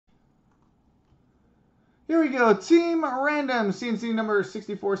Here we go. Team random. C&C number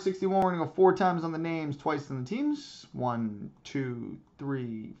 64, 61. We're going to go 4 times on the names, twice on the teams. 1, 2,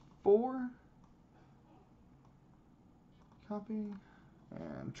 3, 4. Copy.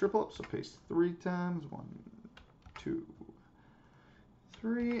 And triple up. So paste 3 times. 1, 2,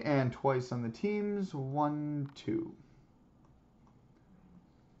 3. And twice on the teams. 1, 2.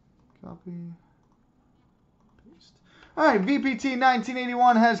 Copy. Paste. All right, VPT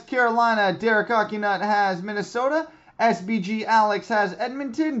 1981 has Carolina. Derek Hockey-Nut has Minnesota. SBG Alex has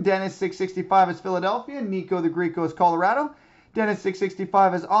Edmonton. Dennis 665 has Philadelphia. Nico the Greco has Colorado. Dennis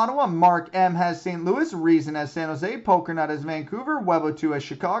 665 has Ottawa. Mark M has St. Louis. Reason has San Jose. Pokernut has Vancouver. Webo2 has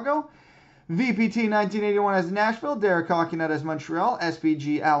Chicago. VPT 1981 has Nashville. Derek Hockey-Nut has Montreal.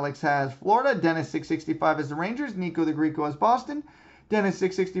 SBG Alex has Florida. Dennis 665 has the Rangers. Nico the Greco has Boston. Dennis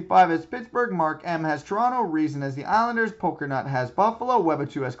 665 has Pittsburgh. Mark M has Toronto. Reason has the Islanders. Pokernut has Buffalo.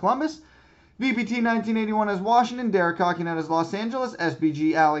 Webo2 has Columbus. VPT 1981 has Washington. Derek Hockey-Nut has Los Angeles.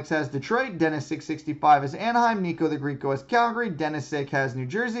 SBG Alex has Detroit. Dennis 665 has Anaheim. Nico the Greco has Calgary. Dennis 6 has New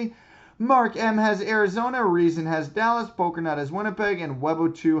Jersey. Mark M has Arizona. Reason has Dallas. Pokernut has Winnipeg. And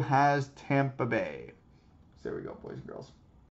Webo2 has Tampa Bay. So there we go, boys and girls.